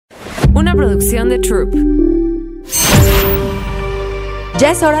Una producción de Troop.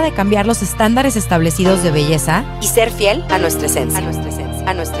 Ya es hora de cambiar los estándares establecidos de belleza y ser fiel a nuestra esencia.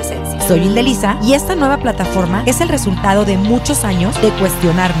 Soy Belleza y esta nueva plataforma es el resultado de muchos años de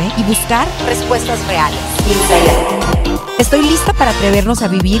cuestionarme y buscar respuestas reales. Estoy lista para atrevernos a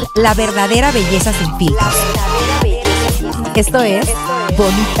vivir la verdadera belleza sin filtros. Esto es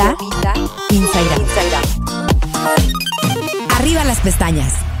Bonita Inside Out. Arriba las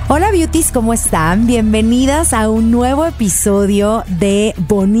pestañas. Hola beauties, ¿cómo están? Bienvenidas a un nuevo episodio de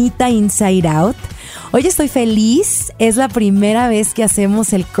Bonita Inside Out. Hoy estoy feliz, es la primera vez que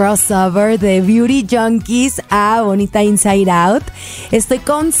hacemos el crossover de Beauty Junkies a Bonita Inside Out. Estoy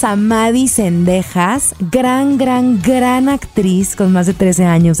con Samadhi Zendejas, gran actriz con más de 13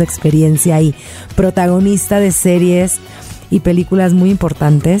 años de experiencia y protagonista de series y películas muy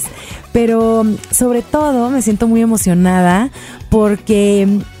importantes. Pero sobre todo me siento muy emocionada porque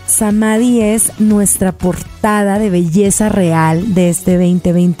Samadhi es nuestra portada de belleza real de este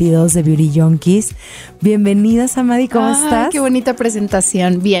 2022 de Beauty Junkies. Bienvenida, Samadhi, ¿cómo estás? Qué bonita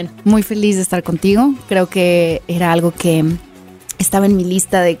presentación. Bien, muy feliz de estar contigo. Creo que era algo que estaba en mi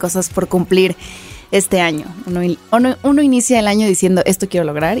lista de cosas por cumplir este año. Uno inicia el año diciendo, esto quiero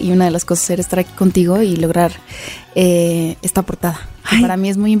lograr, y una de las cosas era estar aquí contigo y lograr esta portada. Para mí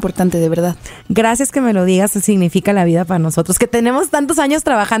es muy importante, de verdad. Gracias que me lo digas, eso significa la vida para nosotros, que tenemos tantos años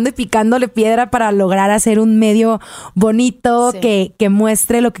trabajando y picándole piedra para lograr hacer un medio bonito, sí, que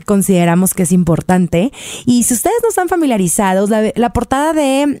muestre lo que consideramos que es importante. Y si ustedes no están familiarizados, la portada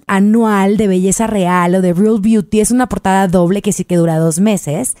de anual de Belleza Real o de Real Beauty es una portada doble que sí que dura 2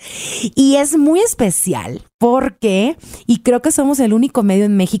 meses. Y es muy especial porque, y creo que somos el único medio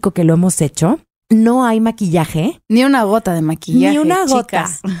en México que lo hemos hecho, no hay maquillaje. Ni una gota de maquillaje. Ni una gota.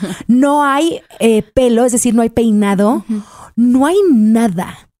 No hay pelo, es decir, no hay peinado. Uh-huh. No hay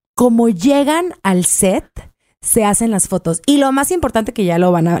nada. Como llegan al set, se hacen las fotos. Y lo más importante, que ya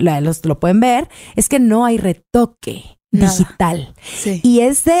lo pueden ver, es que no hay retoque digital. Sí. Y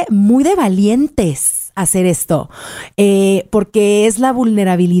es muy de valientes hacer esto, porque es la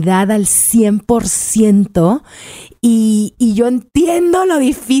vulnerabilidad al 100%. Y yo entiendo lo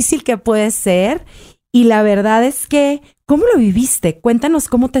difícil que puede ser. Y la verdad es que, ¿cómo lo viviste? Cuéntanos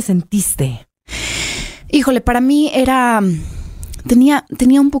cómo te sentiste. Híjole, para mí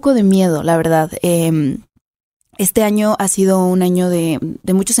tenía un poco de miedo, la verdad. Este año ha sido un año de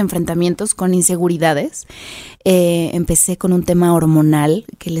muchos enfrentamientos con inseguridades. Empecé con un tema hormonal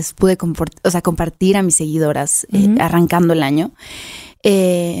que les pude compartir a mis seguidoras arrancando el año,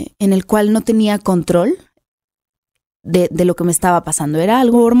 en el cual no tenía control de lo que me estaba pasando. Era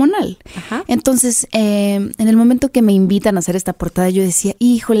algo hormonal. Ajá. Entonces, en el momento que me invitan a hacer esta portada, yo decía,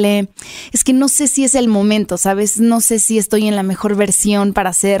 híjole, es que no sé si es el momento, ¿sabes? No sé si estoy en la mejor versión para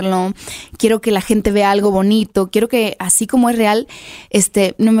hacerlo. Quiero que la gente vea algo bonito. Quiero que, así como es real,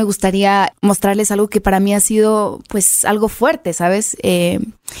 no me gustaría mostrarles algo que para mí ha sido, pues, algo fuerte, ¿sabes?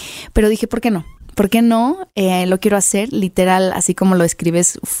 Pero dije, ¿por qué no? ¿Por qué no? Lo quiero hacer. Literal, así como lo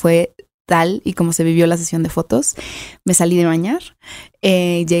escribes, fue tal y como se vivió la sesión de fotos. Me salí de bañar,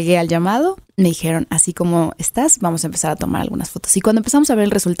 llegué al llamado, me dijeron, así como estás, vamos a empezar a tomar algunas fotos. Y cuando empezamos a ver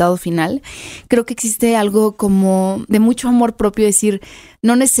el resultado final, creo que existe algo como de mucho amor propio, decir,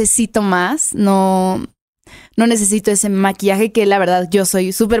 no necesito más, no necesito ese maquillaje, que la verdad yo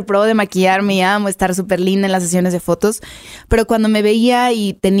soy súper pro de maquillarme y amo estar súper linda en las sesiones de fotos, pero cuando me veía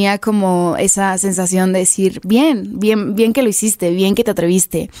y tenía como esa sensación de decir, bien que lo hiciste, bien que te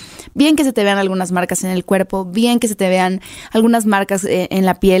atreviste, bien que se te vean algunas marcas en el cuerpo, bien que se te vean algunas marcas en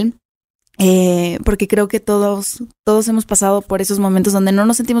la piel, porque creo que todos hemos pasado por esos momentos donde no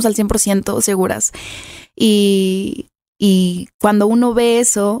nos sentimos al 100% seguras, y cuando uno ve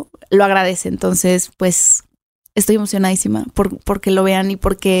eso, lo agradece. Entonces, pues, estoy emocionadísima porque lo vean y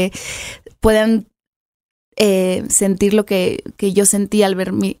porque puedan sentir lo que yo sentí al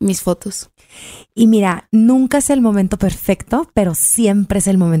ver mis fotos. Y mira, nunca es el momento perfecto, pero siempre es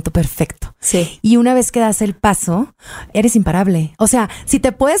el momento perfecto. Sí. Y una vez que das el paso, eres imparable. O sea, si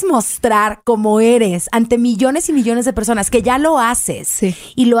te puedes mostrar como eres ante millones y millones de personas, que ya lo haces, sí,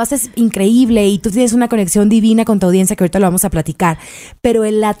 y lo haces increíble, y tú tienes una conexión divina con tu audiencia, que ahorita lo vamos a platicar, pero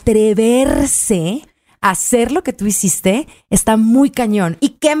el atreverse a hacer lo que tú hiciste está muy cañón.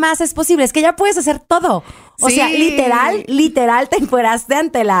 ¿Y qué más es posible? Es que ya puedes hacer todo. O sea, literal te encueraste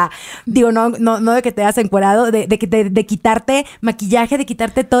ante digo, no de que te hayas encuerado, de quitarte maquillaje, de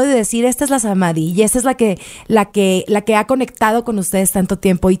quitarte todo y de decir, esta es la Samadhi y esta es la que ha conectado con ustedes tanto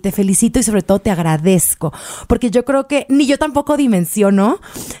tiempo, y te felicito y sobre todo te agradezco, porque yo creo que ni yo tampoco dimensiono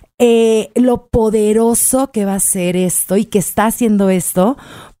lo poderoso que va a ser esto y que está haciendo esto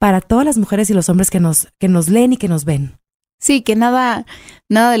para todas las mujeres y los hombres que nos leen y que nos ven. Sí, que nada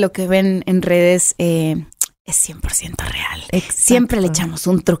de lo que ven en redes es 100% real. Exacto. Siempre le echamos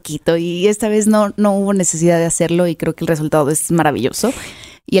un truquito y esta vez no hubo necesidad de hacerlo y creo que el resultado es maravilloso.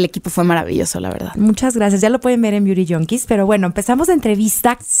 Y el equipo fue maravilloso, la verdad. Muchas gracias. Ya lo pueden ver en Beauty Junkies. Pero bueno, empezamos la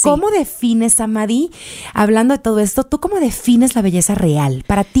entrevista. Sí. ¿Cómo defines, Samadhi? Hablando de todo esto, ¿tú cómo defines la belleza real?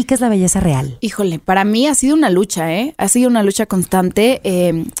 ¿Para ti qué es la belleza real? Híjole, para mí ha sido una lucha, ¿eh? Ha sido una lucha constante.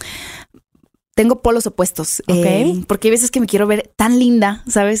 Tengo polos opuestos. Okay. Porque hay veces que me quiero ver tan linda,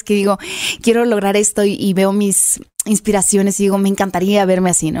 ¿sabes? Que digo, quiero lograr esto y veo mis inspiraciones y digo, me encantaría verme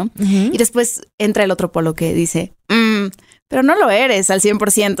así, ¿no? Uh-huh. Y después entra el otro polo que dice, pero no lo eres al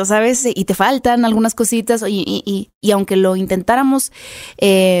 100%, ¿sabes? Y te faltan algunas cositas y aunque lo intentáramos,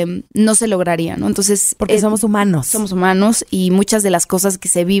 no se lograría, ¿no? Entonces... Porque somos humanos. Somos humanos y muchas de las cosas que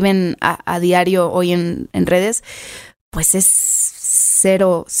se viven a diario hoy en redes, pues es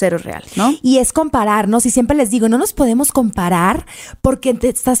cero real, ¿no? Y es compararnos, y siempre les digo, no nos podemos comparar porque te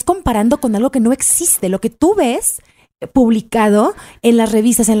estás comparando con algo que no existe. Lo que tú ves publicado en las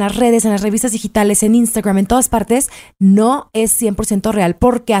revistas, en las redes, en las revistas digitales, en Instagram, en todas partes, no es 100% real,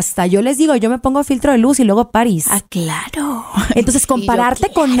 porque hasta yo les digo, yo me pongo filtro de luz y luego París. Ah, claro. Entonces,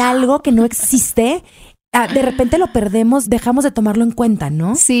 compararte con algo que no existe, de repente lo perdemos, dejamos de tomarlo en cuenta,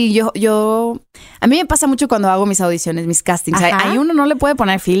 ¿no? Sí, a mí me pasa mucho cuando hago mis audiciones, mis castings. Ahí uno no le puede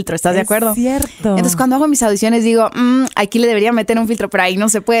poner filtro, ¿estás de acuerdo? Es cierto. Entonces, cuando hago mis audiciones digo, aquí le debería meter un filtro, pero ahí no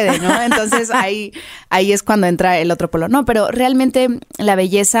se puede, ¿no? Entonces, ahí es cuando entra el otro polo. No, pero realmente la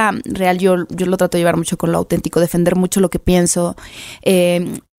belleza real yo lo trato de llevar mucho con lo auténtico, defender mucho lo que pienso.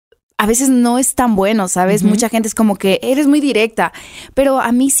 A veces no es tan bueno, ¿sabes? Uh-huh. Mucha gente es como que eres muy directa, pero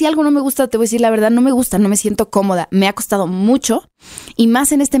a mí si algo no me gusta, te voy a decir la verdad, no me gusta, no me siento cómoda. Me ha costado mucho y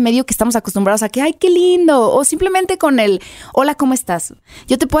más en este medio que estamos acostumbrados a que, ¡ay, qué lindo! O simplemente con el, hola, ¿cómo estás?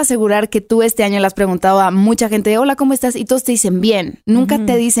 Yo te puedo asegurar que tú este año le has preguntado a mucha gente, hola, ¿cómo estás? Y todos te dicen bien. Nunca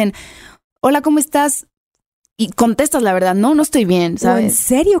te dicen, hola, ¿cómo estás? Y contestas la verdad, no estoy bien, ¿sabes? ¿En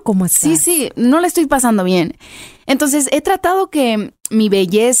serio cómo estás? Sí, no la estoy pasando bien. Entonces, he tratado que mi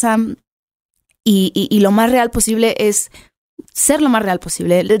belleza y lo más real posible es ser lo más real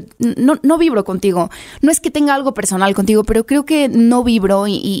posible. No vibro contigo. No es que tenga algo personal contigo, pero creo que no vibro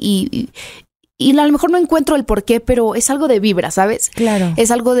y a lo mejor no encuentro el por qué, pero es algo de vibra, ¿sabes? Claro.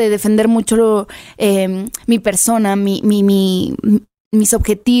 Es algo de defender mucho mi persona, mis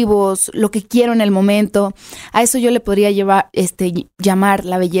objetivos, lo que quiero en el momento. A eso yo le podría llamar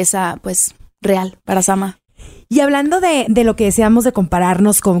la belleza, pues, real para Sama. Y hablando de lo que decíamos de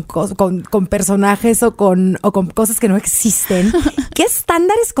compararnos con personajes o con cosas que no existen, ¿qué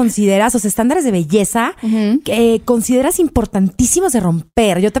estándares consideras, o sea, estándares de belleza que consideras importantísimos de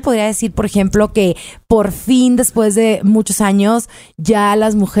romper? Yo te podría decir, por ejemplo, que por fin, después de muchos años, ya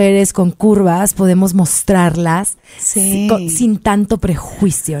las mujeres con curvas podemos mostrarlas sin tanto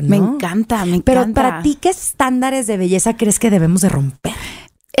prejuicio, ¿no? Me encanta. Pero para ti, ¿qué estándares de belleza crees que debemos de romper?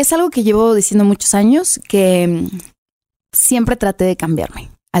 Es algo que llevo diciendo muchos años, que siempre traté de cambiarme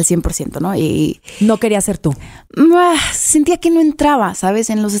al 100%, ¿no? Y no quería ser tú. Sentía que no entraba, ¿sabes?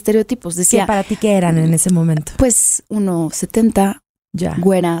 En los estereotipos. Decía, ¿qué para ti qué eran en ese momento? Pues 1.70, ya,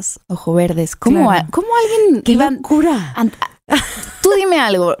 güeras, ojo verdes. ¿Cómo alguien ¡qué locura! Tú dime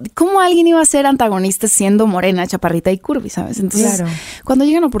algo. ¿Cómo alguien iba a ser antagonista siendo morena, chaparrita y curvy, ¿sabes? Entonces, cuando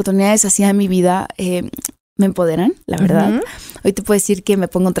llegan oportunidades así a mi vida, me empoderan, la verdad. Uh-huh. Hoy te puedo decir que me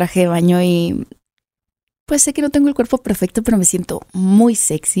pongo un traje de baño y pues sé que no tengo el cuerpo perfecto, pero me siento muy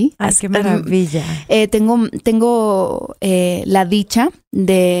sexy. ¡Ay, qué maravilla! Tengo la dicha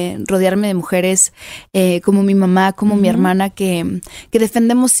de rodearme de mujeres como mi mamá, como mi hermana, que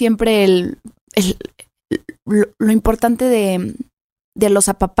defendemos siempre lo importante de los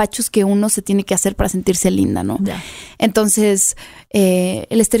apapachos que uno se tiene que hacer para sentirse linda, ¿no? Yeah. Entonces,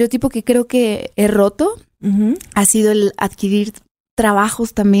 el estereotipo que creo que he roto ha sido el adquirir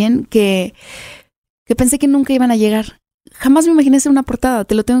trabajos también que pensé que nunca iban a llegar. Jamás me imaginé ser una portada,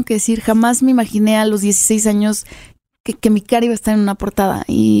 te lo tengo que decir. Jamás me imaginé a los 16 años que mi cara iba a estar en una portada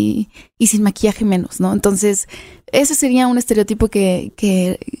y sin maquillaje menos, ¿no? Entonces, ese sería un estereotipo que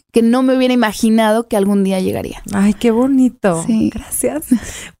no me hubiera imaginado que algún día llegaría. Ay, qué bonito. Sí. Gracias.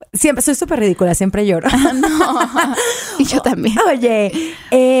 Siempre, soy súper ridícula, siempre lloro. No, y yo también. Oye,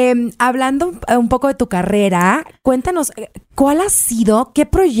 hablando un poco de tu carrera, cuéntanos, ¿cuál ha sido, qué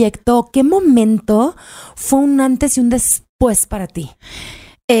proyecto, qué momento fue un antes y un después para ti?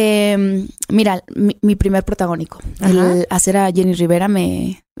 Mira, mi primer protagónico, el hacer a Jenny Rivera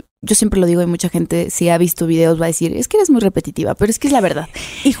yo siempre lo digo y mucha gente si ha visto videos va a decir, es que eres muy repetitiva, pero es que es la verdad.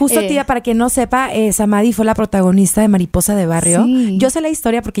 Y justo, tía, para quien no sepa, Samadhi fue la protagonista de Mariposa de Barrio. Sí. Yo sé la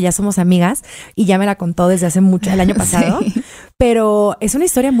historia porque ya somos amigas y ya me la contó desde hace mucho, el año pasado. Sí. Pero es una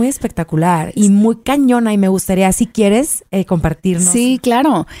historia muy espectacular y muy cañona y me gustaría, si quieres, compartirnos. Sí,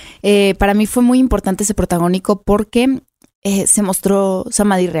 claro. Para mí fue muy importante ese protagónico porque se mostró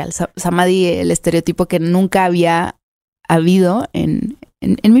Samadhi real. Samadhi, el estereotipo que nunca había habido en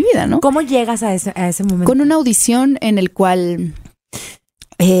mi vida, ¿no? ¿Cómo llegas a ese momento? Con una audición en el cual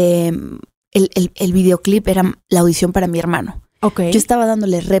el videoclip era la audición para mi hermano. Okay. Yo estaba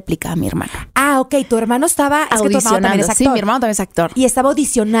dándole réplica a mi hermano. Ah, ok. Tu hermano estaba audicionando. Sí, mi hermano también es actor. Y estaba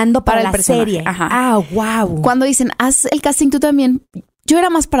audicionando para la serie. Ajá. Ah, wow. Cuando dicen, haz el casting tú también, yo era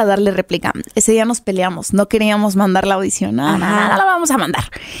más para darle réplica. Ese día nos peleamos. No queríamos mandar la audición. No la vamos a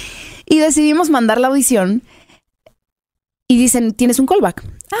mandar. Y decidimos mandar la audición. Y dicen, ¿tienes un callback?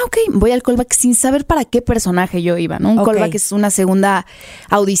 Ah, ok. Voy al callback sin saber para qué personaje yo iba, ¿no? Un callback es una segunda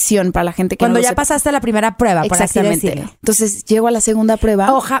audición para la gente que cuando no ya pasaste la primera prueba, por así decirlo. Entonces, llego a la segunda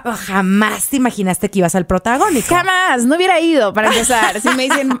prueba. Jamás te imaginaste que ibas al protagónico. Jamás. No hubiera ido, para empezar. Si me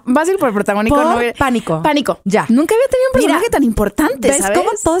dicen, ¿vas a ir por el protagónico? No hubiera... Pánico. Ya. Nunca había tenido un personaje tan importante, ¿ves ¿sabes?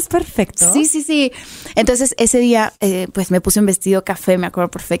 cómo todo es perfecto? Sí. Entonces, ese día, pues me puse un vestido café, me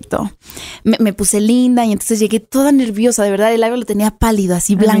acuerdo perfecto. Me puse linda y entonces llegué toda nerviosa, de verdad. El labio lo tenía pálido,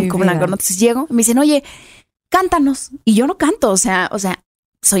 así blanco. ¿no? Entonces llego y me dicen, oye, cántanos. Y yo no canto, o sea,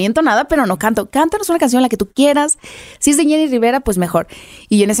 soy entonada, pero no canto. Cántanos una canción la que tú quieras. Si es de Jenny Rivera, pues mejor.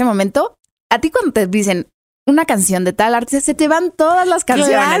 Y yo en ese momento, a ti cuando te dicen una canción de tal artista, se te van todas las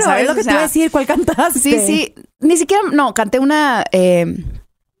canciones, claro, ¿sabes? Es lo que te iba a decir, ¿cuál cantaste? Sí. Ni siquiera, no, canté una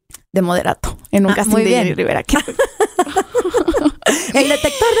de moderato en un casting de Jenny Rivera. El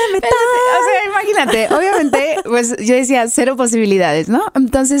detector de metal. O sea, imagínate, obviamente, pues yo decía 0 posibilidades, ¿no?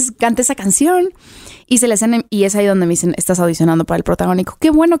 Entonces canté esa canción, hice la escena y es ahí donde me dicen, estás audicionando para el protagónico. Qué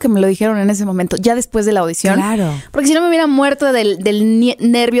bueno que me lo dijeron en ese momento, ya después de la audición. Claro. Porque si no me hubiera muerto del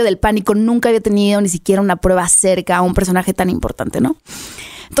nervio, del pánico, nunca había tenido ni siquiera una prueba cerca a un personaje tan importante, ¿no?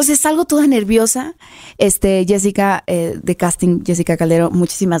 Entonces salgo toda nerviosa. Jessica de casting, Jessica Caldero,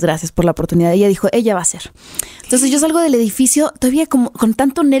 muchísimas gracias por la oportunidad. Ella dijo, ella va a ser. Entonces yo salgo del edificio todavía como con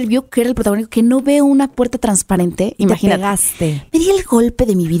tanto nervio que era el protagónico que no veo una puerta transparente. Imagínate. Te pegaste. Me di el golpe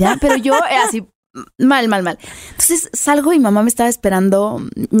de mi vida, pero yo así mal. Entonces salgo y mamá me estaba esperando.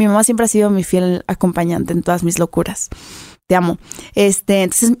 Mi mamá siempre ha sido mi fiel acompañante en todas mis locuras. Te amo.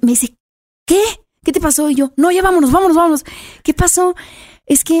 Entonces me dice, ¿qué? ¿Qué te pasó? Y yo, no, ya vámonos. ¿Qué pasó?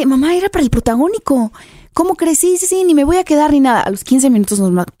 Es que mamá era para el protagónico. ¿Cómo crees? Sí, ni me voy a quedar ni nada. A los 15 minutos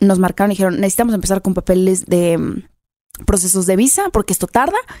nos marcaron y dijeron, necesitamos empezar con papeles de procesos de visa porque esto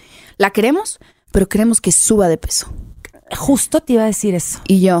tarda. La queremos, pero queremos que suba de peso. Justo te iba a decir eso.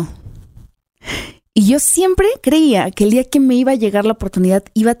 Y yo siempre creía que el día que me iba a llegar la oportunidad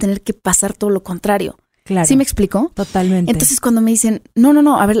iba a tener que pasar todo lo contrario. Claro. ¿Sí me explico? Totalmente. Entonces cuando me dicen,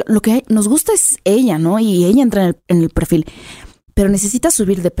 no, a ver, lo que nos gusta es ella, ¿no? Y ella entra en el perfil. Pero necesitas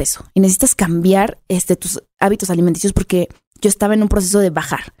subir de peso y necesitas cambiar tus hábitos alimenticios porque yo estaba en un proceso de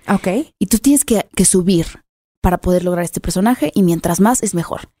bajar. Ok. Y tú tienes que subir para poder lograr este personaje y mientras más es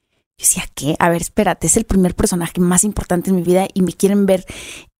mejor. Yo decía, ¿qué? A ver, espérate, es el primer personaje más importante en mi vida y me quieren ver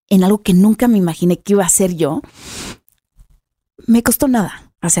en algo que nunca me imaginé que iba a ser yo. Me costó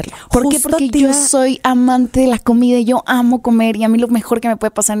nada hacerlo. ¿Por qué? Porque yo soy amante de la comida y yo amo comer y a mí lo mejor que me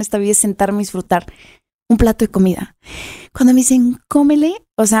puede pasar en esta vida es sentarme y disfrutar un plato de comida. Cuando me dicen, cómele,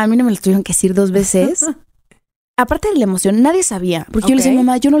 o sea, a mí no me lo tuvieron que decir 2 veces. Aparte de la emoción, nadie sabía. Porque yo le decía,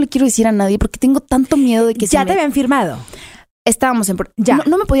 mamá, yo no le quiero decir a nadie porque tengo tanto miedo de que ya te habían firmado. Estábamos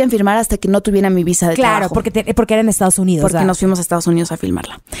no me podían firmar hasta que no tuviera mi visa de trabajo. Claro, porque era en Estados Unidos. Porque nos fuimos a Estados Unidos a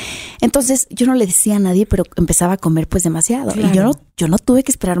filmarla. Entonces, yo no le decía a nadie, pero empezaba a comer pues demasiado. Claro. Y yo no tuve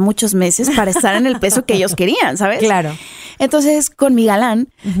que esperar muchos meses para estar en el peso que ellos querían, ¿sabes? Claro. Entonces, con mi galán,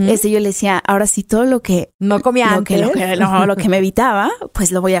 yo le decía, ahora sí, todo lo que no comía antes, lo que me evitaba,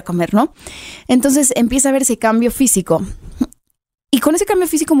 pues lo voy a comer, ¿no? Entonces, empieza a ver ese cambio físico. Y con ese cambio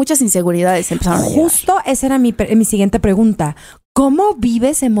físico muchas inseguridades empezaron a llegar. Justo esa era mi siguiente pregunta. ¿Cómo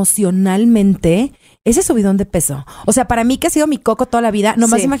vives emocionalmente ese subidón de peso? O sea, para mí que ha sido mi coco toda la vida,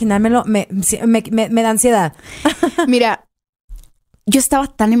 nomás imaginármelo me da ansiedad. Mira, yo estaba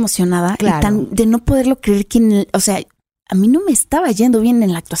tan emocionada y de no poderlo creer que, a mí no me estaba yendo bien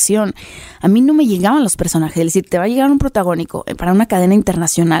en la actuación. A mí no me llegaban los personajes. Es decir, te va a llegar un protagónico para una cadena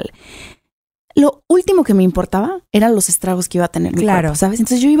internacional. Lo último que me importaba eran los estragos que iba a tener mi cuerpo, ¿sabes?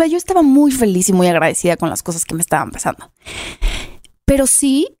 Entonces yo estaba muy feliz y muy agradecida con las cosas que me estaban pasando. Pero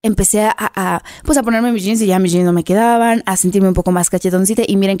sí empecé a ponerme mis jeans y ya mis jeans no me quedaban, a sentirme un poco más cachetoncita.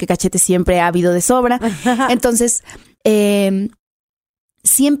 Y miren que cachete siempre ha habido de sobra. Entonces,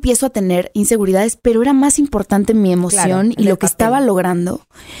 sí empiezo a tener inseguridades, pero era más importante mi emoción y lo que estaba logrando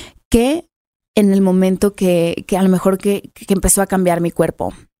que en el momento que a lo mejor que empezó a cambiar mi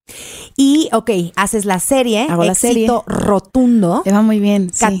cuerpo. Y, haces la serie, hago la éxito serie. Rotundo. Te va muy bien,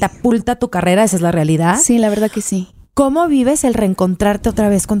 catapulta tu carrera, esa es la realidad. Sí, la verdad que sí. ¿Cómo vives el reencontrarte otra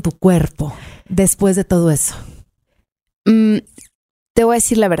vez con tu cuerpo después de todo eso? Te voy a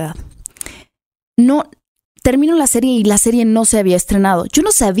decir la verdad. No... Termino la serie y la serie no se había estrenado. Yo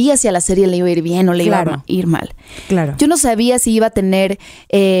no sabía si a la serie le iba a ir bien o le iba a ir mal. Claro. Yo no sabía si iba a tener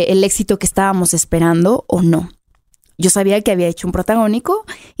el éxito que estábamos esperando o no. Yo sabía que había hecho un protagónico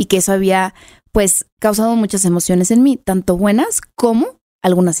y que eso había, pues, causado muchas emociones en mí, tanto buenas como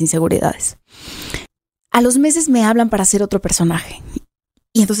algunas inseguridades. A los meses me hablan para hacer otro personaje.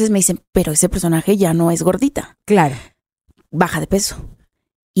 Y entonces me dicen, pero ese personaje ya no es gordita. Claro. Baja de peso.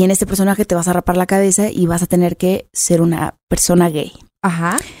 Y en este personaje te vas a rapar la cabeza y vas a tener que ser una persona gay.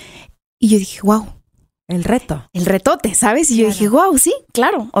 Ajá. Y yo dije, wow. El reto. El retote, ¿sabes? Y yo dije, wow, sí,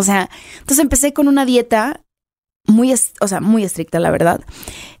 claro. O sea, entonces empecé con una dieta muy estricta, la verdad.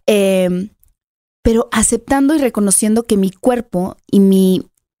 Pero aceptando y reconociendo que mi cuerpo y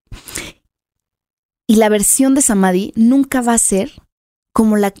la versión de Samadhi nunca va a ser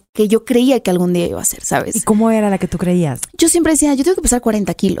como la que yo creía que algún día iba a ser, ¿sabes? ¿Y cómo era la que tú creías? Yo siempre decía, yo tengo que pesar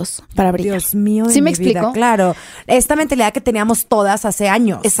 40 kilos para brillar. Dios mío, ¿Sí me explico? Vida, claro. Esta mentalidad que teníamos todas hace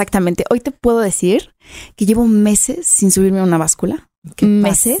años. Exactamente. Hoy te puedo decir que llevo meses sin subirme a una báscula.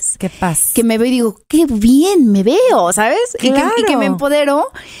 Meses. Qué paz. Que me veo y digo, qué bien me veo, ¿sabes? Claro. Y que me empodero.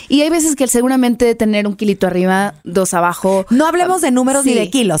 Y hay veces que seguramente tener un kilito arriba, 2 abajo. No hablemos de números ni de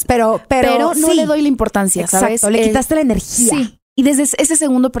kilos, pero no le doy la importancia, ¿sabes? Exacto, le quitaste la energía. Sí. Y desde ese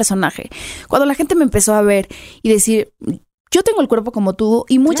segundo personaje, cuando la gente me empezó a ver y decir, yo tengo el cuerpo como tú,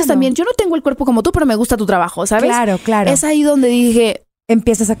 y muchas también, yo no tengo el cuerpo como tú, pero me gusta tu trabajo, ¿sabes? Claro. Es ahí donde dije...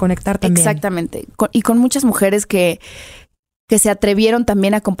 Empiezas a conectar también. Exactamente. Y con muchas mujeres que se atrevieron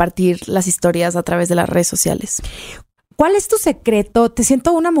también a compartir las historias a través de las redes sociales. ¿Cuál es tu secreto? Te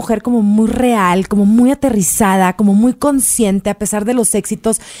siento una mujer como muy real, como muy aterrizada, como muy consciente a pesar de los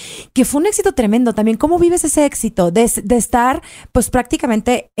éxitos, que fue un éxito tremendo también. ¿Cómo vives ese éxito de estar pues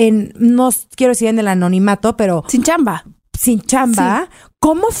prácticamente no quiero decir en el anonimato, pero... Sin chamba. Sí.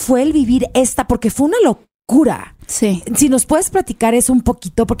 ¿Cómo fue el vivir esta? Porque fue una locura. Sí. Si nos puedes platicar eso un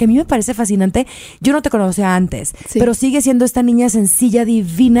poquito, porque a mí me parece fascinante. Yo no te conocía antes, pero sigue siendo esta niña sencilla,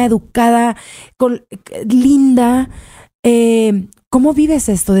 divina, educada, linda. ¿Cómo vives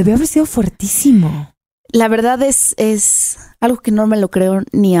esto? Debió haber sido fuertísimo. La verdad es algo que no me lo creo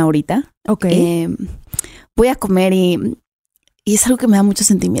ni ahorita. Ok. Voy a comer y es algo que me da mucho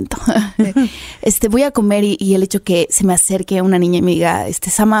sentimiento. Voy a comer y el hecho que se me acerque una niña y me diga,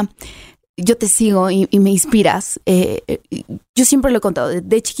 Sama, yo te sigo y me inspiras. Yo siempre lo he contado.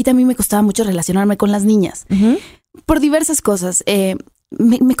 De chiquita a mí me costaba mucho relacionarme con las niñas. Uh-huh. Por diversas cosas.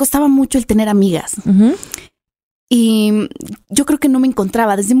 Me costaba mucho el tener amigas. Uh-huh. Y yo creo que no me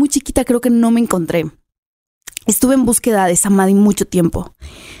encontraba. Desde muy chiquita creo que no me encontré. Estuve en búsqueda de Samadhi mucho tiempo.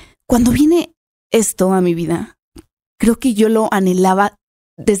 Cuando viene esto a mi vida, creo que yo lo anhelaba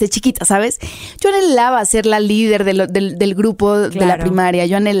desde chiquita, ¿sabes? Yo anhelaba ser la líder del grupo de la primaria.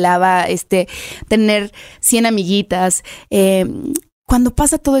 Yo anhelaba tener 100 amiguitas. Cuando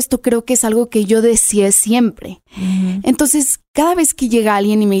pasa todo esto, creo que es algo que yo deseé siempre. Uh-huh. Entonces, cada vez que llega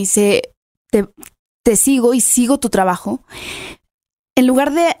alguien y me dice, te sigo y sigo tu trabajo, en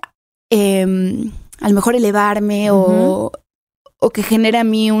lugar de a lo mejor elevarme uh-huh. o que genere a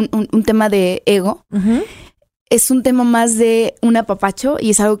mí un tema de ego, uh-huh. es un tema más de un apapacho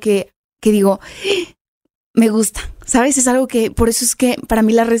y es algo que digo, me gusta, ¿sabes? Es algo que, por eso es que para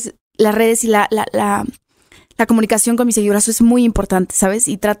mí las redes y la comunicación con mis seguidores es muy importante, ¿sabes?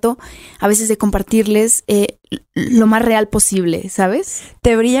 Y trato a veces de compartirles lo más real posible, ¿sabes?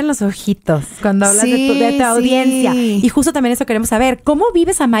 Te brillan los ojitos cuando hablas de tu audiencia. Y justo también eso queremos saber. ¿Cómo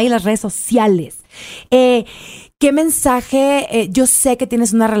vives, Amay, las redes sociales? ¿Qué mensaje? Yo sé que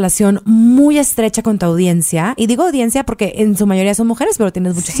tienes una relación muy estrecha con tu audiencia. Y digo audiencia porque en su mayoría son mujeres, pero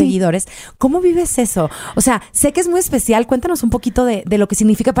tienes muchos seguidores. ¿Cómo vives eso? O sea, sé que es muy especial. Cuéntanos un poquito de lo que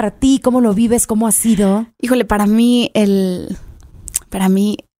significa para ti, cómo lo vives, cómo ha sido. Híjole, para mí el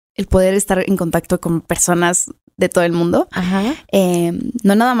poder estar en contacto con personas de todo el mundo. Ajá.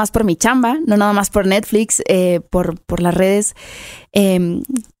 No nada más por mi chamba, no nada más por Netflix, por las redes.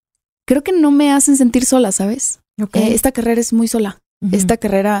 Creo que no me hacen sentir sola, ¿sabes? Okay. Esta carrera es muy sola. Esta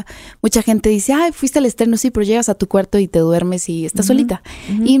carrera, mucha gente dice, ay, fuiste al estreno, sí, pero llegas a tu cuarto y te duermes y estás solita.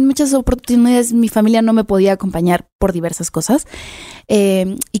 Y en muchas oportunidades mi familia no me podía acompañar por diversas cosas.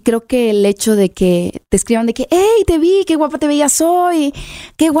 Y creo que el hecho de que te escriban de que, hey, te vi, qué guapa te veías hoy,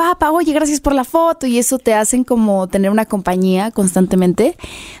 qué guapa, oye, gracias por la foto. Y eso te hacen como tener una compañía constantemente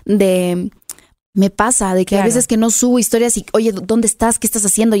de... Me pasa de que a veces que no subo historias y, oye, ¿dónde estás? ¿Qué estás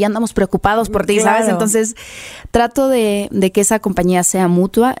haciendo? Ya andamos preocupados por ti, ¿sabes? Entonces, trato de que esa compañía sea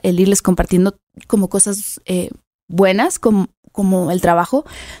mutua, el irles compartiendo como cosas buenas, como el trabajo,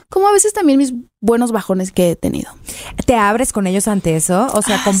 como a veces también mis buenos bajones que he tenido. ¿Te abres con ellos ante eso? O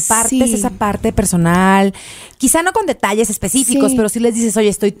sea, compartes esa parte personal, quizá no con detalles específicos, pero sí les dices, oye,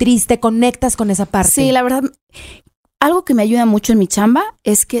 estoy triste, conectas con esa parte. Sí, la verdad, algo que me ayuda mucho en mi chamba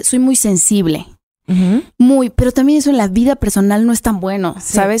es que soy muy sensible. Pero también eso en la vida personal no es tan bueno,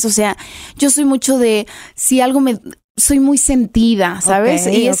 ¿sabes? O sea, yo soy mucho de, si algo soy muy sentida, ¿sabes?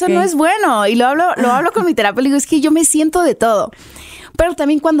 Y eso no es bueno. Y lo hablo con mi terapeuta, digo, es que yo me siento de todo. Pero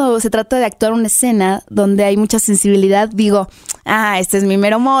también cuando se trata de actuar una escena donde hay mucha sensibilidad, digo, este es mi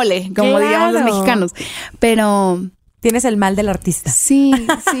mero mole, como diríamos los mexicanos. Pero... Tienes el mal del artista. Sí.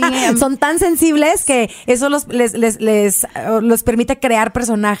 Son tan sensibles que eso los permite crear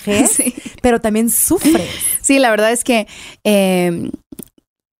personajes, pero también sufres. Sí, la verdad es que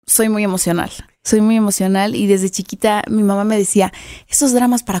soy muy emocional. Soy muy emocional y desde chiquita mi mamá me decía, esos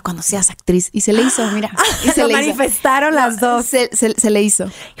dramas para cuando seas actriz. Y se le hizo, mira. Y se le manifestaron las dos. Se le hizo.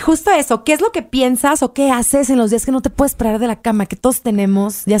 Justo eso, ¿qué es lo que piensas o qué haces en los días que no te puedes parar de la cama? Que todos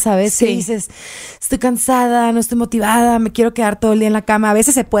tenemos, ya sabes, que dices, estoy cansada, no estoy motivada, me quiero quedar todo el día en la cama. A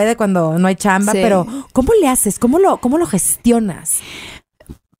veces se puede cuando no hay chamba, pero ¿cómo le haces? ¿Cómo lo gestionas?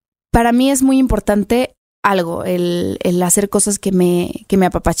 Para mí es muy importante algo, el hacer cosas que me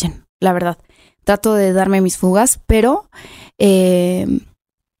apapachen, la verdad. Trato de darme mis fugas, pero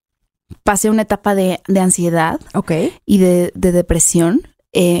pasé una etapa de ansiedad y de depresión,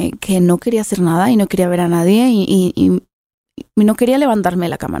 que no quería hacer nada y no quería ver a nadie y no quería levantarme de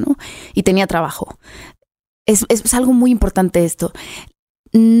la cama, ¿no? Y tenía trabajo. Es algo muy importante esto.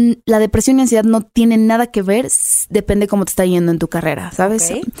 La depresión y ansiedad no tienen nada que ver, depende cómo te está yendo en tu carrera,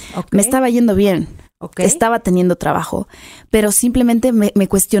 ¿sabes? Me estaba yendo bien. Estaba teniendo trabajo, pero simplemente me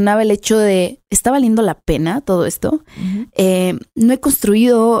cuestionaba el hecho de, ¿está valiendo la pena todo esto? No he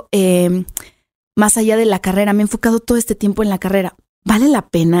construido más allá de la carrera, me he enfocado todo este tiempo en la carrera. ¿Vale la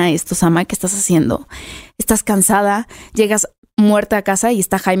pena esto, Sama, que estás haciendo? ¿Estás cansada? Llegas muerta a casa y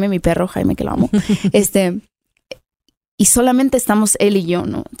está Jaime, mi perro, Jaime, que lo amo. Y solamente estamos él y yo,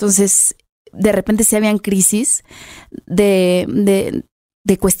 ¿no? Entonces, de repente sí habían crisis de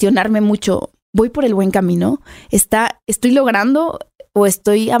cuestionarme mucho. ¿Voy por el buen camino? ¿Estoy logrando o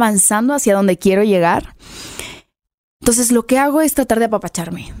estoy avanzando hacia donde quiero llegar? Entonces, lo que hago es tratar de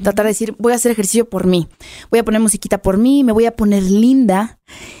apapacharme. Tratar de decir, voy a hacer ejercicio por mí. Voy a poner musiquita por mí. Me voy a poner linda.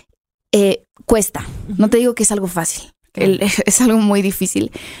 Cuesta. No te digo que es algo fácil. Es algo muy difícil.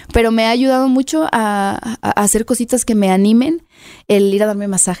 Pero me ha ayudado mucho a hacer cositas que me animen. El ir a darme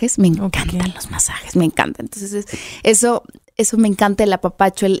masajes. Me encantan los masajes. Me encantan. Entonces, eso me encanta, el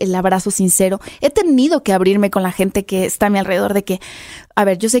apapacho, el abrazo sincero. He tenido que abrirme con la gente que está a mi alrededor de que, a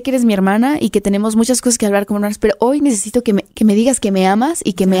ver, yo sé que eres mi hermana y que tenemos muchas cosas que hablar como hermanas, pero hoy necesito que me digas que me amas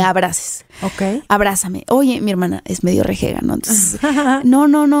y que me abraces. Abrázame. Oye, mi hermana es medio rejega, ¿no? Entonces,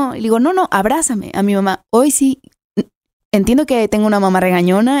 no. Y digo, no, abrázame. A mi mamá, hoy sí, entiendo que tengo una mamá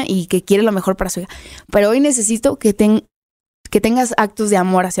regañona y que quiere lo mejor para su hija, pero hoy necesito que tengas actos de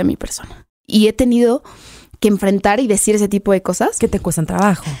amor hacia mi persona. Y he tenido que enfrentar y decir ese tipo de cosas que te cuestan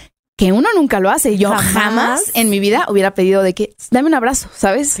trabajo, que uno nunca lo hace. Yo jamás en mi vida hubiera pedido de que dame un abrazo,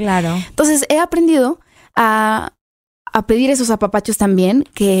 ¿sabes? Claro. Entonces he aprendido a pedir esos apapachos también,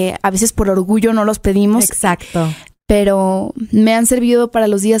 que a veces por orgullo no los pedimos. Exacto. Pero me han servido para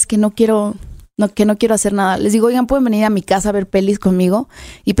los días que no quiero hacer nada. Les digo, oigan, ¿pueden venir a mi casa a ver pelis conmigo?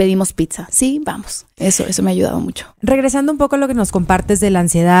 Y pedimos pizza. Sí, vamos. Eso me ha ayudado mucho. Regresando un poco a lo que nos compartes de la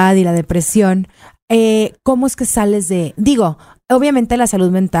ansiedad y la depresión, ¿cómo es que sales de...? Digo, obviamente la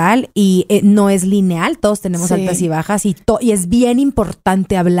salud mental y no es lineal, todos tenemos altas y bajas y es bien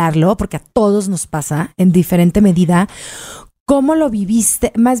importante hablarlo porque a todos nos pasa en diferente medida. ¿Cómo lo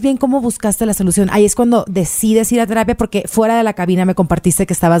viviste? Más bien, ¿cómo buscaste la solución? Ahí es cuando decides ir a terapia, porque fuera de la cabina me compartiste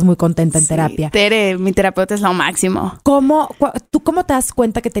que estabas muy contenta en terapia. Tere, mi terapeuta es lo máximo. ¿Tú cómo te das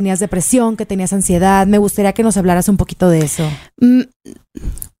cuenta que tenías depresión, que tenías ansiedad? Me gustaría que nos hablaras un poquito de eso.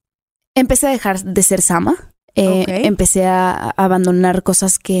 Empecé a dejar de ser Sama. Empecé a abandonar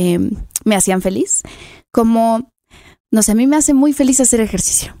cosas que me hacían feliz, como, no sé, a mí me hace muy feliz hacer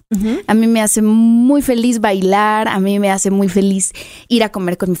ejercicio. A mí me hace muy feliz bailar, a mí me hace muy feliz ir a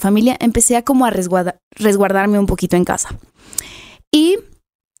comer con mi familia. Empecé a como a resguardarme un poquito en casa. Y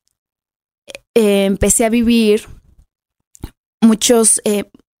empecé a vivir muchos,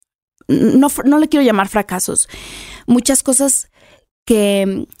 no le quiero llamar fracasos, muchas cosas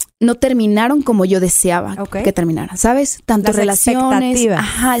que no terminaron como yo deseaba que terminaran, ¿sabes? Tanto las relaciones.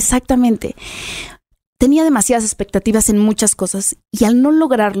 Ajá, exactamente. Tenía demasiadas expectativas en muchas cosas y al no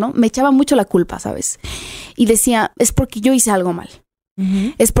lograrlo me echaba mucho la culpa, ¿sabes? Y decía, es porque yo hice algo mal.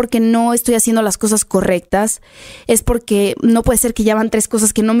 Es porque no estoy haciendo las cosas correctas. Es porque no puede ser que ya van 3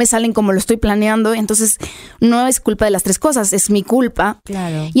 cosas que no me salen como lo estoy planeando. Entonces no es culpa de las 3 cosas, es mi culpa.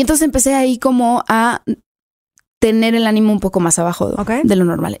 Claro. Y entonces empecé ahí como a tener el ánimo un poco más abajo de lo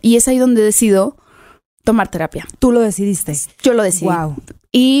normal. Y es ahí donde decido tomar terapia. ¿Tú lo decidiste? Yo lo decidí. Wow.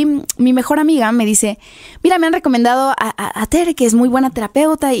 Y mi mejor amiga me dice, mira, me han recomendado a Tere, que es muy buena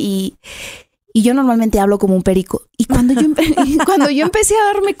terapeuta y yo normalmente hablo como un perico. Y cuando yo empecé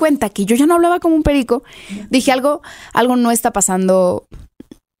a darme cuenta que yo ya no hablaba como un perico, dije algo no está pasando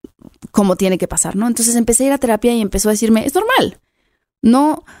como tiene que pasar, ¿no? Entonces empecé a ir a terapia y empezó a decirme, es normal.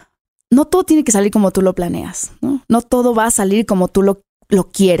 No todo tiene que salir como tú lo planeas, ¿no? No todo va a salir como tú lo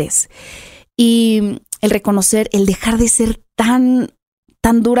quieres. Y el reconocer, el dejar de ser tan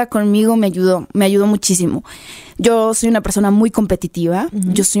dura conmigo me ayudó muchísimo. Yo soy una persona muy competitiva.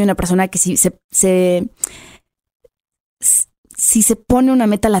 Yo soy una persona que si se pone una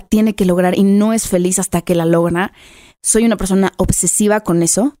meta la tiene que lograr y no es feliz hasta que la logra. Soy una persona obsesiva con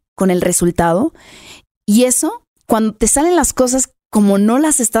eso, con el resultado. Y eso, cuando te salen las cosas como no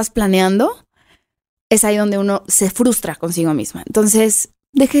las estás planeando, es ahí donde uno se frustra consigo misma. Entonces,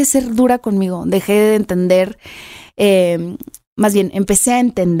 dejé de ser dura conmigo, dejé de entender, más bien, empecé a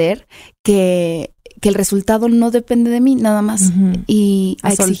entender que el resultado no depende de mí, nada más. Y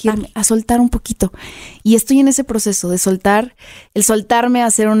a exigirme, a soltar un poquito. Y estoy en ese proceso de soltarme a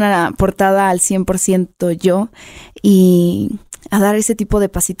hacer una portada al 100% yo y a dar ese tipo de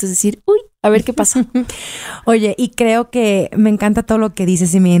pasitos, decir, uy, a ver qué pasa. Oye, y creo que me encanta todo lo que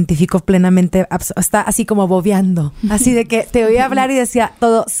dices y me identifico plenamente. Está así como bobeando. Así de que te oía hablar y decía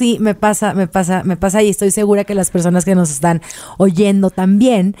todo, sí, me pasa. Y estoy segura que las personas que nos están oyendo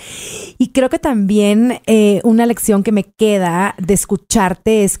también. Y creo que también una lección que me queda de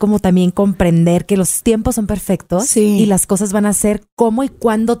escucharte es como también comprender que los tiempos son perfectos y las cosas van a ser como y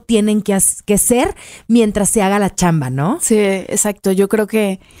cuando tienen que ser mientras se haga la chamba, ¿no? Sí, exacto. Yo creo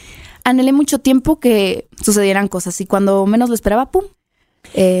que anhelé mucho tiempo que sucedieran cosas y cuando menos lo esperaba, ¡pum!,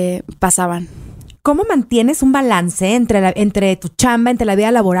 pasaban. ¿Cómo mantienes un balance entre tu chamba, entre la vida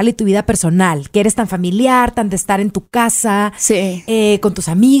laboral y tu vida personal? Que eres tan familiar, tan de estar en tu casa, con tus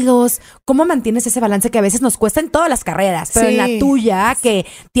amigos. ¿Cómo mantienes ese balance que a veces nos cuesta en todas las carreras? Pero en la tuya, que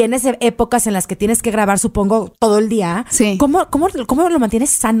tienes épocas en las que tienes que grabar, supongo, todo el día. Sí. ¿Cómo lo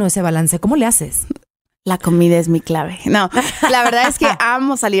mantienes sano ese balance? ¿Cómo le haces? La comida es mi clave. No, la verdad es que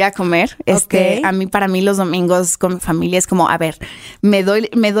amo salir a comer. Para mí los domingos con mi familia es como, a ver, me doy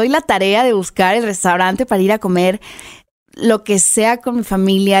la tarea de buscar el restaurante para ir a comer lo que sea con mi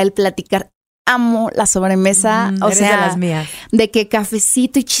familia, el platicar. Amo la sobremesa, o sea, de las mías. De que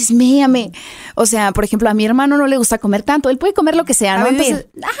cafecito y chisméame. O sea, por ejemplo, a mi hermano no le gusta comer tanto. Él puede comer lo que sea, ¿no? Entonces,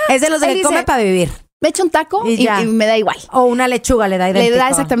 es de los que come para vivir. Me echo un taco y me da igual. O una lechuga le da idéntico. Le da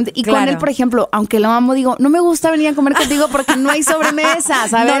exactamente. Y con él, por ejemplo, aunque lo amo, digo, no me gusta venir a comer contigo porque no hay sobremesa,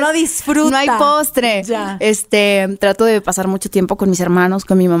 ¿sabes? No lo disfruta. No hay postre. Ya. Trato de pasar mucho tiempo con mis hermanos,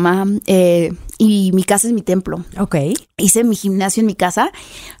 con mi mamá. Y mi casa es mi templo. Ok. Hice mi gimnasio en mi casa.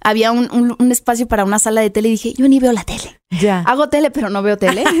 Había un espacio para una sala de tele y dije, yo ni veo la tele. Ya. Hago tele, pero no veo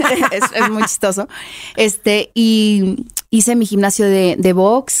tele. es muy chistoso. Y hice mi gimnasio de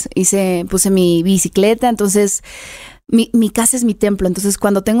box, puse mi bicicleta, entonces mi casa es mi templo. Entonces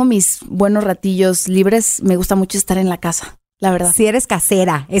cuando tengo mis buenos ratillos libres, me gusta mucho estar en la casa, la verdad. Si eres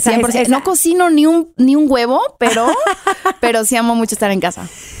casera. Esa. No cocino ni un huevo, pero sí amo mucho estar en casa.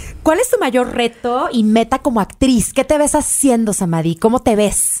 ¿Cuál es tu mayor reto y meta como actriz? ¿Qué te ves haciendo, Samadhi? ¿Cómo te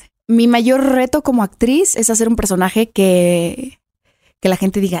ves? Mi mayor reto como actriz es hacer un personaje que la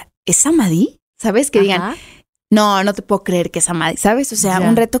gente diga, ¿es Samadhi? ¿Sabes? Que digan, no te puedo creer que es Samadhi, ¿sabes? O sea,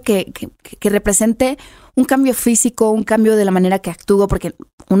 un reto que represente un cambio físico, un cambio de la manera que actúo, porque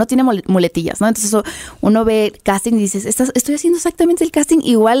uno tiene muletillas, ¿no? Entonces uno ve casting y dices, estoy haciendo exactamente el casting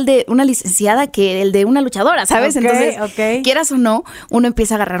igual de una licenciada que el de una luchadora, ¿sabes? Entonces, quieras o no, uno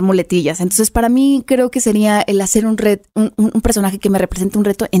empieza a agarrar muletillas. Entonces, para mí creo que sería el hacer un personaje que me represente un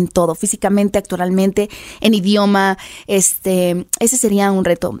reto en todo, físicamente, actoralmente, en idioma, ese sería un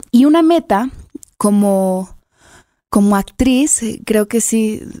reto. Y una meta como actriz, creo que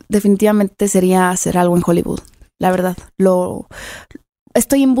sí, definitivamente sería hacer algo en Hollywood. La verdad,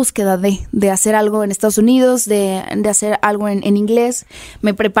 estoy en búsqueda de hacer algo en Estados Unidos, de hacer algo en inglés.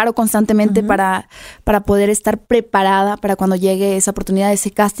 Me preparo constantemente para poder estar preparada para cuando llegue esa oportunidad,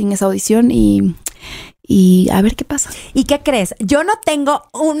 ese casting, esa audición y a ver qué pasa. ¿Y qué crees? Yo no tengo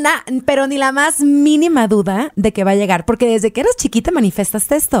pero ni la más mínima duda de que va a llegar, porque desde que eras chiquita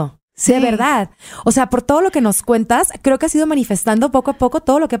manifestaste esto. Sí. De verdad. O sea, por todo lo que nos cuentas, creo que has ido manifestando poco a poco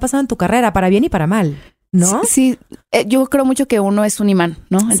todo lo que ha pasado en tu carrera, para bien y para mal, ¿no? Sí, yo creo mucho que uno es un imán,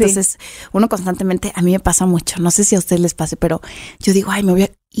 ¿no? Entonces, uno constantemente, a mí me pasa mucho, no sé si a ustedes les pase, pero yo digo, ay,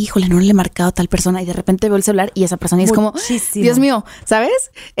 híjole, no le he marcado a tal persona y de repente veo el celular y esa persona y es como, Dios mío, ¿sabes?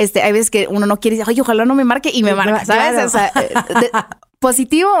 Hay veces que uno no quiere decir, ay, ojalá no me marque y me marca, ¿sabes? Claro. O sea,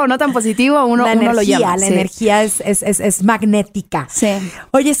 positivo o no tan positivo, uno lo llama. La energía es magnética. Sí.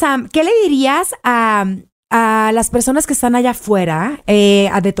 Oye, Sam, ¿qué le dirías a las personas que están allá afuera,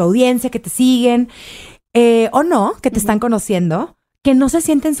 de tu audiencia, que te siguen, o no, que te están conociendo, que no se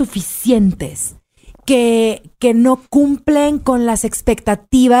sienten suficientes, que no cumplen con las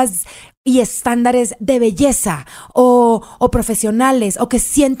expectativas y estándares de belleza o profesionales, o que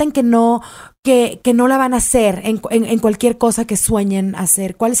sienten que no la van a hacer en cualquier cosa que sueñen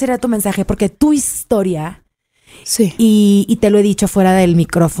hacer? ¿Cuál sería tu mensaje? Porque tu historia, sí, y te lo he dicho fuera del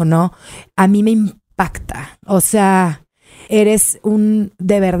micrófono, a mí me impacta. O sea, eres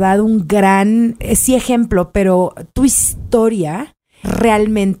de verdad un gran, sí, ejemplo, pero tu historia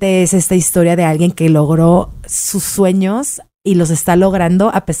realmente es esta historia de alguien que logró sus sueños y los está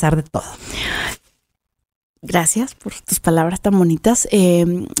logrando a pesar de todo. Gracias por tus palabras tan bonitas.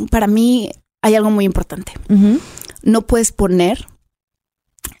 Para mí hay algo muy importante. Uh-huh. No puedes poner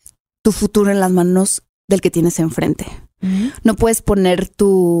tu futuro en las manos del que tienes enfrente. Uh-huh. No puedes poner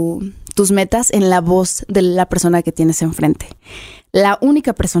tus metas en la voz de la persona que tienes enfrente. La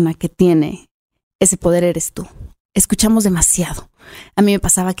única persona que tiene ese poder eres tú. Escuchamos demasiado. A mí me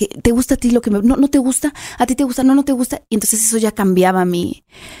pasaba que te gusta a ti lo que no te gusta, a ti te gusta, no te gusta. Y entonces eso ya cambiaba mi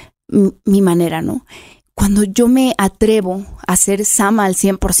manera, ¿no? Cuando yo me atrevo a ser Sama al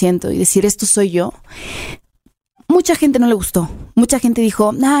 100% y decir esto soy yo, mucha gente no le gustó. Mucha gente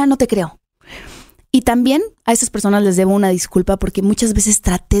dijo, no te creo. Y también a esas personas les debo una disculpa porque muchas veces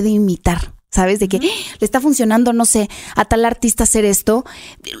traté de imitar, ¿sabes? De que le está funcionando, no sé, a tal artista hacer esto,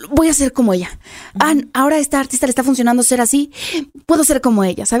 voy a ser como ella. Ahora a esta artista le está funcionando ser así, puedo ser como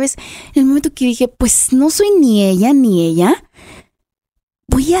ella, ¿sabes? En el momento que dije, pues no soy ni ella,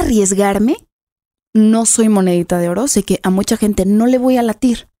 voy a arriesgarme. No soy monedita de oro, sé que a mucha gente no le voy a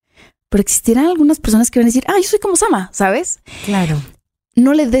latir, pero existirán algunas personas que van a decir, yo soy como Sama, ¿sabes? Claro.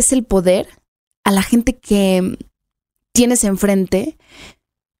 No le des el poder a la gente que tienes enfrente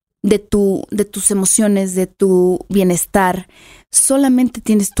de tus emociones, de tu bienestar. Solamente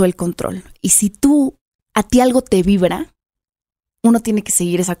tienes tú el control. Y si a ti algo te vibra, uno tiene que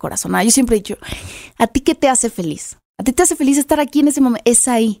seguir esa corazonada. Yo siempre he dicho, ¿a ti qué te hace feliz? ¿A ti te hace feliz estar aquí en ese momento? Es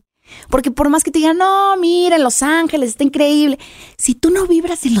ahí. Porque por más que te digan, no, mira, en Los Ángeles está increíble. Si tú no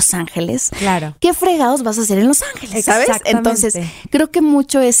vibras en Los Ángeles, claro, ¿qué fregados vas a hacer en Los Ángeles? ¿Sabes? Entonces, creo que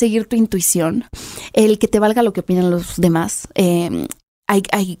mucho es seguir tu intuición, el que te valga lo que opinan los demás.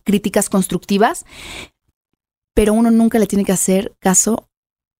 Hay críticas constructivas, pero uno nunca le tiene que hacer caso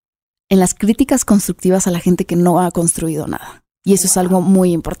en las críticas constructivas a la gente que no ha construido nada. Y eso es algo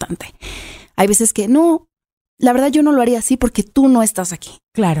muy importante. Hay veces que no, la verdad yo no lo haría así porque tú no estás aquí.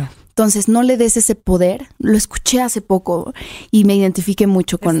 Claro. Entonces no le des ese poder. Lo escuché hace poco y me identifiqué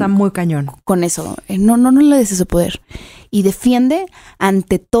mucho con... Está muy cañón. Con eso. No le des ese poder. Y defiende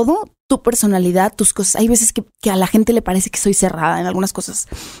ante todo tu personalidad, tus cosas. Hay veces que a la gente le parece que soy cerrada en algunas cosas.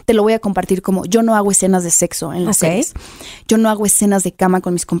 Te lo voy a compartir como yo no hago escenas de sexo en las series. Yo no hago escenas de cama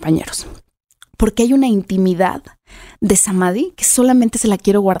con mis compañeros. Porque hay una intimidad de Samadhi que solamente se la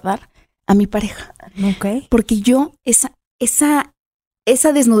quiero guardar a mi pareja. Okay. Porque yo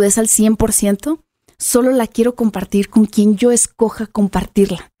esa desnudez al 100% solo la quiero compartir con quien yo escoja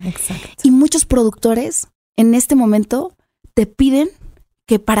compartirla. Exacto. Y muchos productores en este momento te piden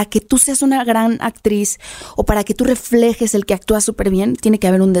que para que tú seas una gran actriz o para que tú reflejes el que actúa súper bien, tiene que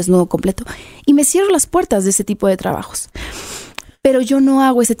haber un desnudo completo. Y me cierro las puertas de ese tipo de trabajos. Pero yo no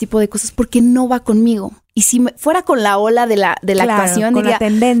hago ese tipo de cosas porque no va conmigo. Y si fuera con la ola de la claro, actuación, con diría, la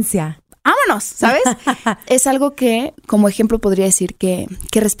tendencia. Vámonos, ¿sabes? Es algo que, como ejemplo, podría decir que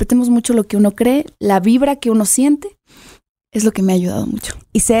respetemos mucho lo que uno cree, la vibra que uno siente, es lo que me ha ayudado mucho.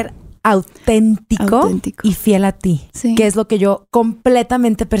 Y ser auténtico y fiel a ti, sí. Que es lo que yo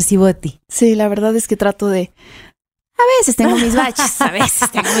completamente percibo de ti. Sí, la verdad es que trato de... A veces tengo mis baches,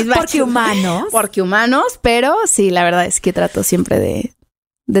 Porque humanos, pero sí, la verdad es que trato siempre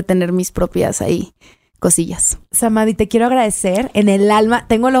de tener mis propias ahí cosillas. Samadhi, te quiero agradecer en el alma.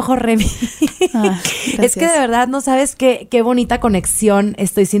 Tengo el ojo es que de verdad no sabes qué bonita conexión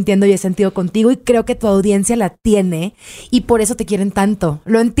estoy sintiendo y he sentido contigo y creo que tu audiencia la tiene y por eso te quieren tanto.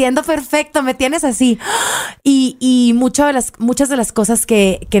 Lo entiendo perfecto, me tienes así. Y muchas de las cosas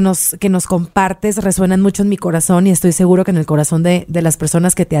que nos compartes resuenan mucho en mi corazón y estoy seguro que en el corazón de las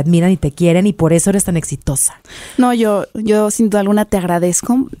personas que te admiran y te quieren y por eso eres tan exitosa. No, yo sin duda alguna te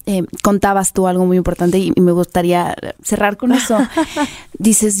agradezco. Contabas tú algo muy importante y me gustaría cerrar con eso.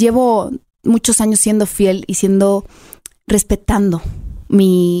 Dices, llevo muchos años siendo fiel y respetando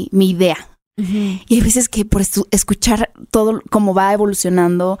mi idea. Uh-huh. Y hay veces que por escuchar todo cómo va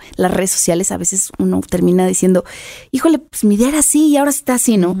evolucionando las redes sociales, a veces uno termina diciendo, híjole, pues mi idea era así y ahora está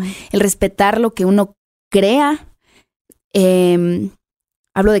así, ¿no? Uh-huh. El respetar lo que uno crea.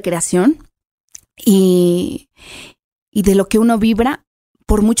 Hablo de creación y de lo que uno vibra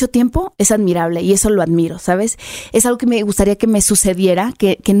por mucho tiempo es admirable y eso lo admiro, ¿sabes? Es algo que me gustaría que me sucediera,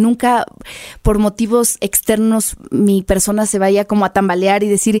 que nunca por motivos externos mi persona se vaya como a tambalear y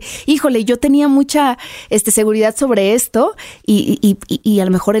decir, híjole, yo tenía mucha seguridad sobre esto y a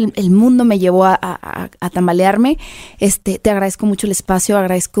lo mejor el mundo me llevó a tambalearme. Te agradezco mucho el espacio,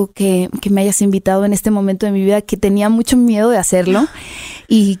 agradezco que me hayas invitado en este momento de mi vida que tenía mucho miedo de hacerlo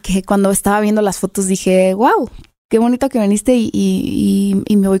y que cuando estaba viendo las fotos dije, wow, qué bonito que viniste y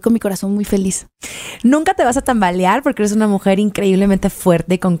me voy con mi corazón muy feliz. Nunca te vas a tambalear porque eres una mujer increíblemente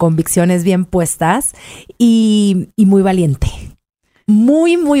fuerte, con convicciones bien puestas y muy valiente.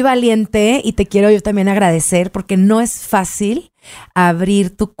 Muy, muy valiente y te quiero yo también agradecer porque no es fácil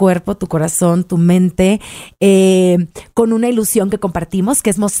abrir tu cuerpo, tu corazón, tu mente con una ilusión que compartimos, que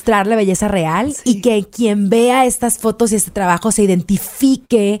es mostrar la belleza real y que quien vea estas fotos y este trabajo se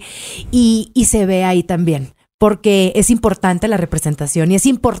identifique y se vea ahí también. Porque es importante la representación y es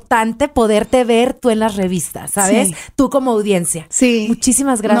importante poderte ver tú en las revistas, ¿sabes? Sí. Tú como audiencia. Sí.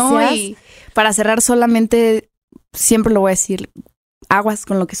 Muchísimas gracias. No, y para cerrar solamente, siempre lo voy a decir, aguas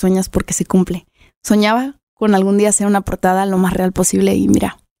con lo que sueñas porque se cumple. Soñaba con algún día hacer una portada lo más real posible y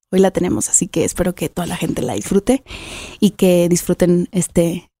mira, hoy la tenemos. Así que espero que toda la gente la disfrute y que disfruten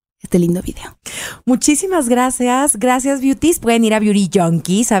este lindo video. Muchísimas gracias. Gracias, Beauties. Pueden ir a Beauty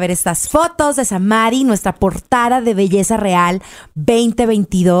Junkies a ver estas fotos de Samadhi, nuestra portada de Belleza Real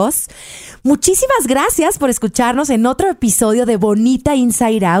 2022. Muchísimas gracias por escucharnos en otro episodio de Bonita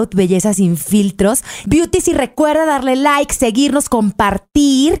Inside Out, Belleza sin filtros. Beauties, y recuerda darle like, seguirnos,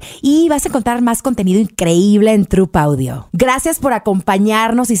 compartir y vas a encontrar más contenido increíble en Troop Audio. Gracias por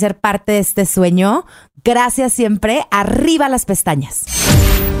acompañarnos y ser parte de este sueño. Gracias siempre. Arriba las pestañas.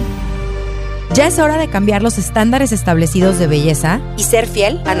 Ya es hora de cambiar los estándares establecidos de belleza y ser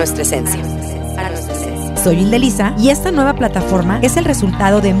fiel a nuestra esencia. Soy Belleza y esta nueva plataforma es el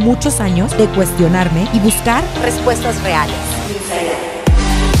resultado de muchos años de cuestionarme y buscar respuestas reales.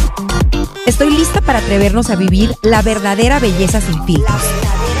 Estoy lista para atrevernos a vivir la verdadera belleza sin filtros.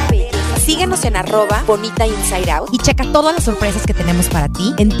 Síguenos en @BonitaInsideOut y checa todas las sorpresas que tenemos para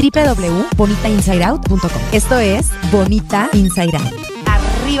ti en www.bonitainsideout.com. Esto es Bonita Inside Out.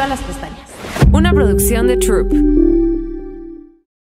 Arriba las pestañas. Una producción de Troop.